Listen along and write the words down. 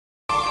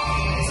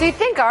So you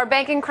think our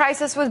banking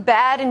crisis was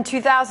bad in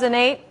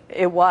 2008?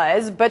 It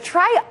was. But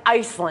try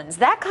Iceland's.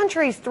 That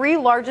country's three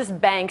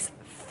largest banks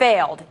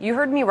failed. You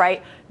heard me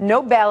right.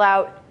 No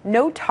bailout,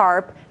 no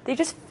TARP. They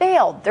just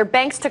failed. Their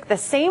banks took the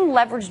same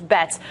leveraged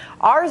bets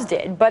ours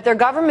did, but their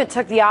government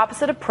took the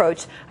opposite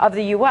approach of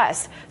the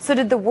U.S. So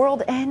did the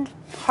world end?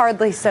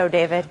 Hardly so,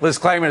 David. Liz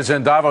Klayman is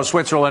in Davos,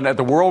 Switzerland at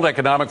the World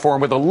Economic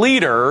Forum with a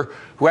leader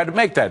who had to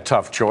make that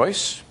tough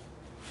choice.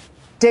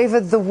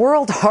 David, the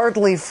world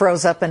hardly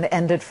froze up and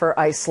ended for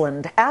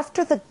Iceland.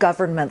 After the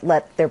government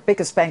let their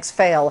biggest banks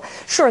fail,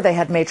 sure, they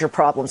had major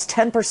problems,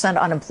 10%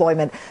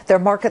 unemployment. Their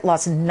market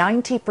lost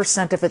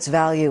 90% of its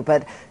value.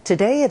 But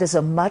today it is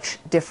a much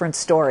different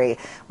story.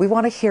 We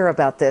want to hear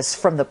about this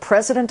from the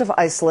president of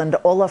Iceland,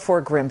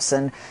 Olafur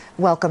Grimsson.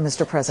 Welcome,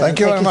 Mr. President.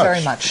 Thank you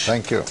very much.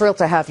 Thank you. Thrilled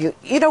to have you.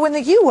 You know, in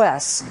the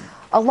U.S.,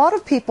 a lot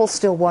of people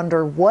still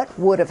wonder what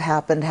would have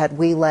happened had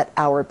we let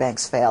our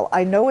banks fail.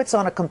 I know it's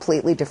on a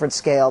completely different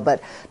scale,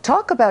 but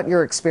talk about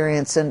your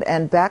experience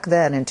and back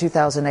then in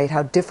 2008,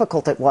 how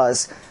difficult it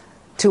was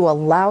to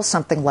allow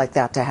something like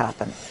that to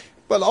happen.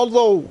 Well,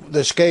 although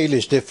the scale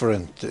is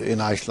different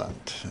in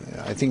Iceland,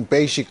 I think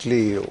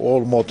basically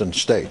all modern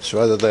states,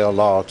 whether they are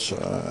large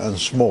and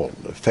small,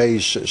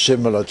 face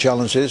similar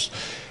challenges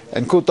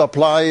and could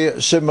apply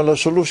similar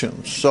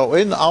solutions. So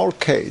in our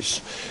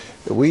case,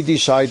 we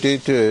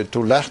decided to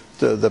let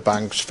the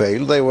banks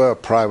fail. They were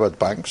private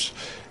banks.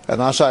 And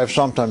as I've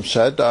sometimes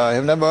said, I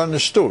have never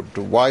understood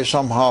why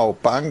somehow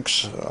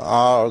banks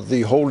are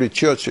the holy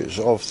churches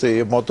of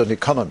the modern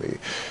economy,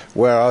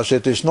 whereas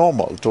it is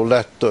normal to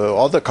let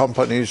other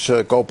companies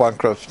go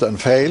bankrupt and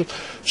fail.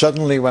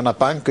 Suddenly, when a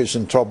bank is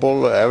in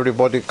trouble,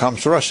 everybody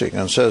comes rushing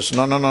and says,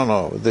 no, no, no,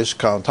 no, this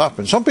can't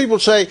happen. Some people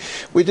say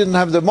we didn't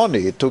have the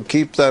money to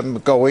keep them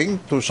going.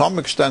 To some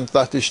extent,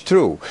 that is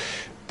true.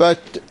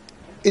 But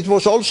it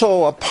was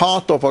also a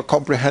part of a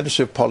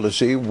comprehensive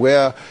policy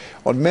where,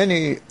 on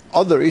many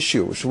other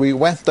issues, we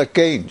went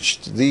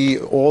against the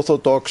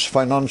orthodox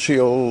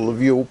financial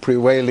view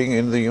prevailing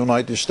in the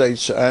United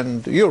States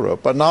and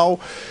Europe. And now,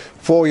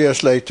 4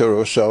 years later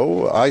or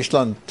so,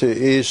 Iceland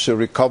is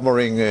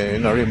recovering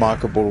in a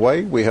remarkable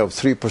way. We have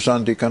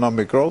 3%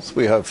 economic growth.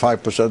 We have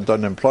 5%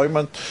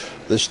 unemployment.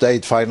 The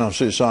state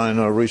finances are in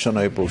a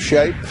reasonable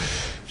shape.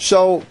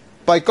 So,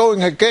 by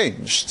going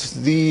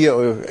against the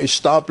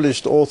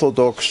established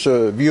orthodox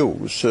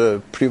views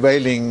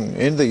prevailing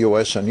in the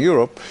US and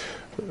Europe,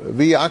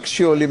 we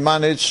actually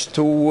managed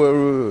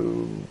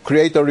to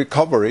create a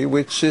recovery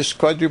which is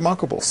quite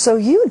remarkable. So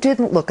you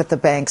didn't look at the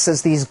banks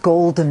as these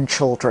golden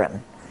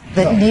children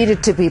that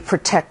needed to be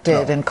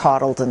protected and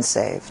coddled and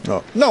saved?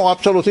 No,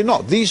 absolutely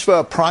not. These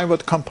were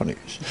private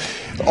companies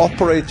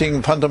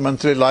operating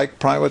fundamentally like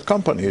private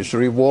companies,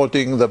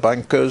 rewarding the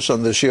bankers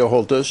and the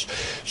shareholders.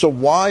 So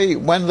why,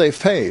 when they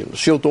fail,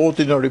 should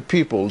ordinary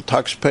people,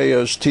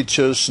 taxpayers,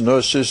 teachers,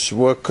 nurses,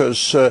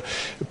 workers,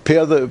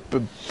 pay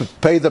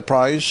the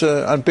price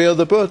and bear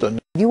the burden?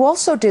 You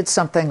also did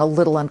something a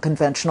little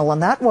unconventional,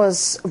 and that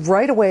was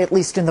right away, at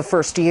least in the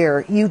first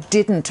year, you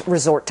didn't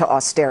resort to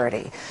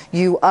austerity.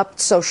 You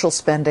upped social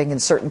spending in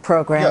certain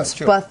programs,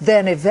 but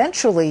then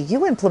eventually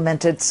you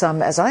implemented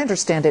some, as I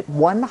understand it,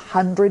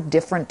 100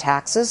 different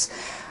taxes.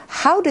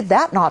 How did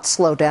that not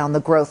slow down the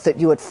growth that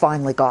you had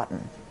finally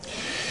gotten?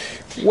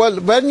 Well,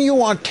 when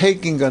you are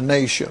taking a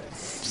nation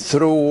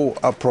through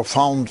a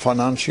profound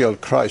financial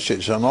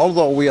crisis, and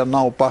although we are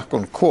now back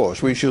on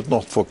course, we should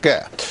not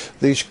forget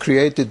this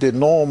created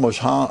enormous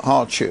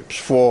hardships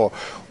for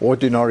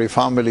ordinary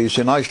families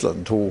in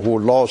Iceland who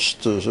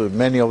lost,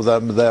 many of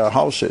them, their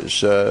houses,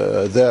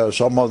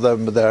 some of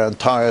them their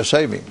entire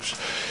savings.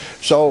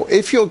 So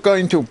if you're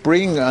going to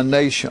bring a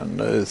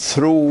nation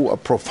through a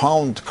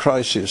profound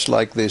crisis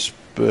like this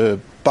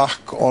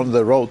back on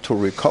the road to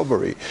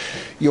recovery,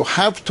 you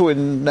have to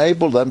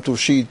enable them to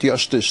see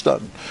justice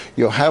done.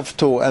 You have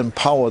to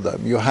empower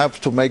them. You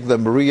have to make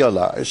them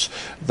realize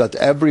that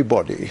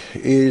everybody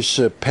is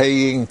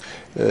paying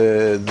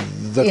into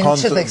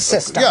the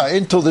system. Yeah,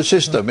 into the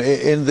system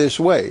in this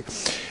way.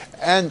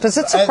 And does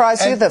it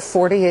surprise you that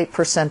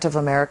 48% of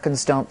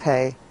Americans don't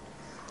pay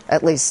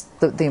at least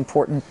the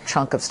important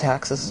chunk of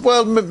taxes?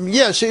 Well,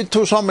 yes,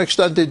 to some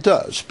extent it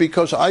does,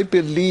 because I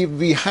believe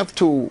we have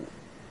to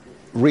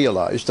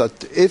realize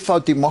that if a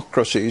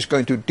democracy is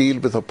going to deal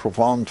with a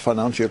profound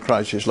financial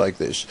crisis like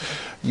this,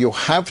 you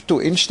have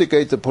to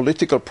instigate the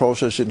political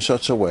process in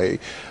such a way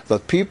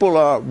that people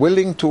are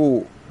willing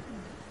to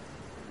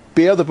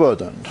bear the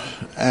burden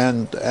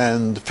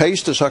and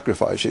face the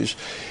sacrifices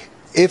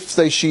if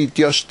they see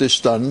justice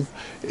done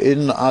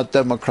in a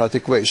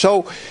democratic way.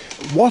 So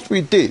what we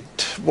did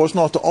was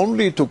not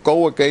only to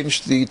go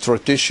against the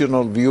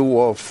traditional view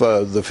of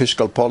the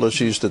fiscal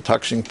policies, the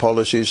taxing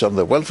policies and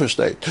the welfare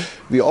state.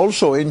 We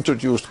also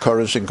introduced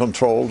currency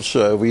controls.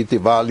 We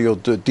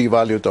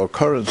devalued our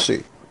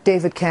currency.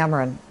 David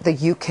Cameron,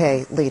 the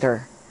UK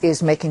leader,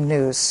 is making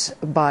news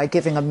by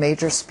giving a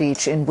major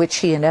speech in which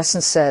he, in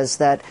essence, says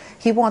that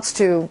he wants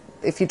to,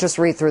 if you just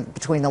read through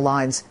between the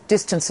lines,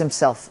 distance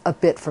himself a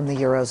bit from the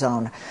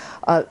Eurozone.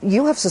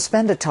 You have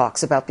suspended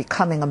talks about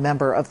becoming a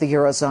member of the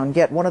Eurozone,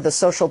 yet one of the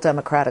Social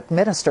Democratic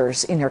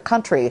ministers in your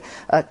country,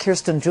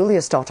 Kirsten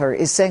Juliusdottir,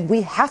 is saying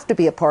we have to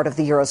be a part of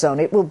the Eurozone.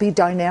 It will be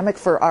dynamic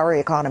for our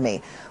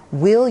economy.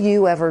 Will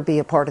you ever be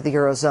a part of the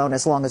Eurozone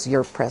as long as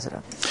you're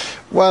president?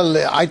 Well,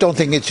 I don't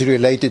think it's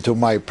related to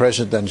my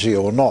presidency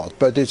or not,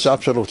 but it's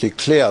absolutely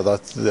clear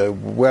that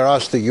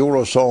whereas the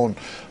Eurozone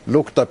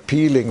looked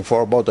appealing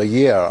for about a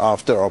year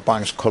after our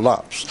bank's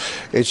collapse,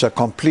 it's a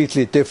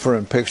completely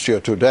different picture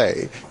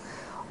today.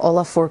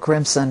 Olafur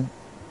Grimsson,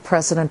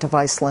 President of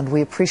Iceland,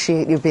 we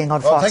appreciate you being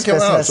on Fox Thank you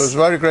Business. very much. It's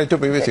very great to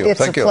be with you. It's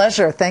a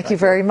pleasure. Thank you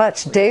very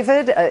much.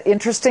 David,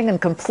 interesting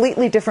and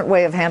completely different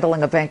way of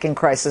handling a banking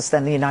crisis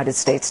than the United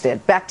States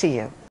did. Back to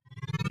you.